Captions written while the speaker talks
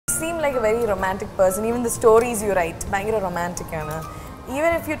seem like a very romantic person. Even the stories you write, bangera romantic aanu.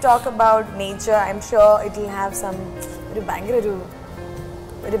 Even if you talk about nature, I'm sure it will have some oru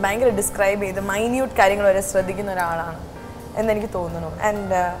bangera describe the minute കാര്യങ്ങൾ വരെ ശ്രദ്ധിക്കുന്ന ഒരാളാണ് എന്ന് എനിക്ക് തോന്നുന്നു. And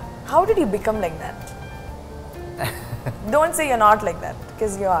how did you become like that? Don't say you're not like that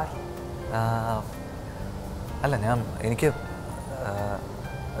because you are. അല്ല ഞാൻ എനിക്ക്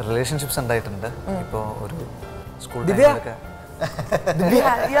റിലേഷൻഷിപ്സ് ഉണ്ടായിട്ടുണ്ട്. ഇപ്പോൾ ഒരു സ്കൂൾ ടൈമിലൊക്കെ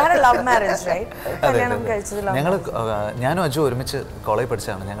You had a love marriage, right? കല്യാണം കഴിച്ചത് love. ഞങ്ങൾ ഞാനും അജു ഒരുമിച്ച് കോളേജിൽ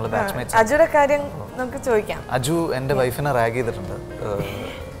പഠിച്ചതാണ്. ഞങ്ങൾ ബാച്ച്മേറ്റ്സ്. അജുയുടെ കാര്യം നമുക്ക് ചോദിക്കാം. അജു എൻ്റെ വൈഫിനെ റാഗ് ചെയ്തിട്ടുണ്ട്.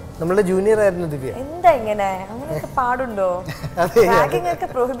 നമ്മുടെ ജൂനിയർ ആയിരുന്നു ദിവ്യ. എന്താ ഇങ്ങനെ അങ്ങനെയൊക്കെ പാടുണ്ടോ? റാഗിംഗ് ഒക്കെ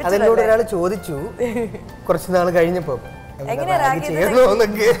പ്രോഹിബിറ്റഡ് അല്ലേ? അതിനോട് ഒരാൾ ചോദിച്ചു കുറച്ച് നാൾ കഴിഞ്ഞപ്പോൾ എങ്ങനെ റാഗ്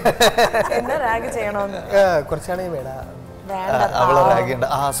ചെയ്യണമെന്നൊക്കെ. എന്നാ റാഗ് ചെയ്യണമെന്ന് കുറച്ചാണെങ്കിൽ വേണ്ട അവളെ റാഗ് ചെയ്യണ്ട.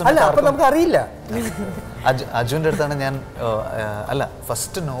 അല്ല അപ്പൊ നമുക്ക് അറിയില്ല. അജുവിൻ്റെ അടുത്താണ് ഞാൻ അല്ല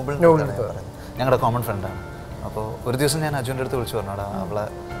ഫസ്റ്റ് നോബിൾ ഞങ്ങളുടെ കോമൺ ഫ്രണ്ടാണ്. അപ്പോൾ ഒരു ദിവസം ഞാൻ അജുവിൻ്റെ അടുത്ത് വിളിച്ചു പറഞ്ഞോടാ അവളെ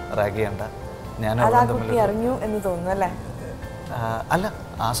റാഗ് ചെയ്യണ്ട. ഞാൻ അറിഞ്ഞു എന്ന് തോന്നുന്നു അല്ലേ? അല്ല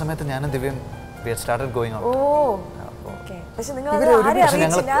ആ സമയത്ത് ഞാനും ദിവ്യം സ്റ്റാർട്ടഡ് ഗോയിങ് ഔട്ട്.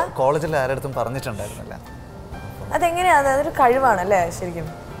 ഞങ്ങൾ കോളേജിൽ ആരടുത്തും പറഞ്ഞിട്ടുണ്ടായിരുന്നില്ല. അതെങ്ങനെയാ? അതൊരു കഴിവാണല്ലേ ശരിക്കും.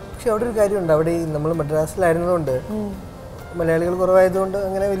 പക്ഷെ അവിടെ ഒരു കാര്യമുണ്ട്. അവിടെ നമ്മൾ മദ്രാസിലായിരുന്നതുകൊണ്ട് മലയാളികൾ കുറവായതുകൊണ്ട്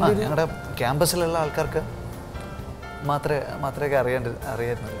അങ്ങനെ വലിയ ഞങ്ങളുടെ ക്യാമ്പസിലുള്ള ആൾക്കാർക്ക് മാത്രമേ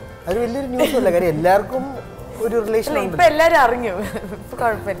അറിയാറുള്ളൂ. അത് വലിയൊരു ന്യൂസ് അല്ല. കാര്യം എല്ലാവർക്കും ഒരു റിലേഷൻ ഇപ്പൊ എല്ലാരും അറിഞ്ഞു. ഇപ്പൊ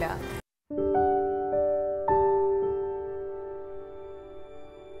കുഴപ്പമില്ല.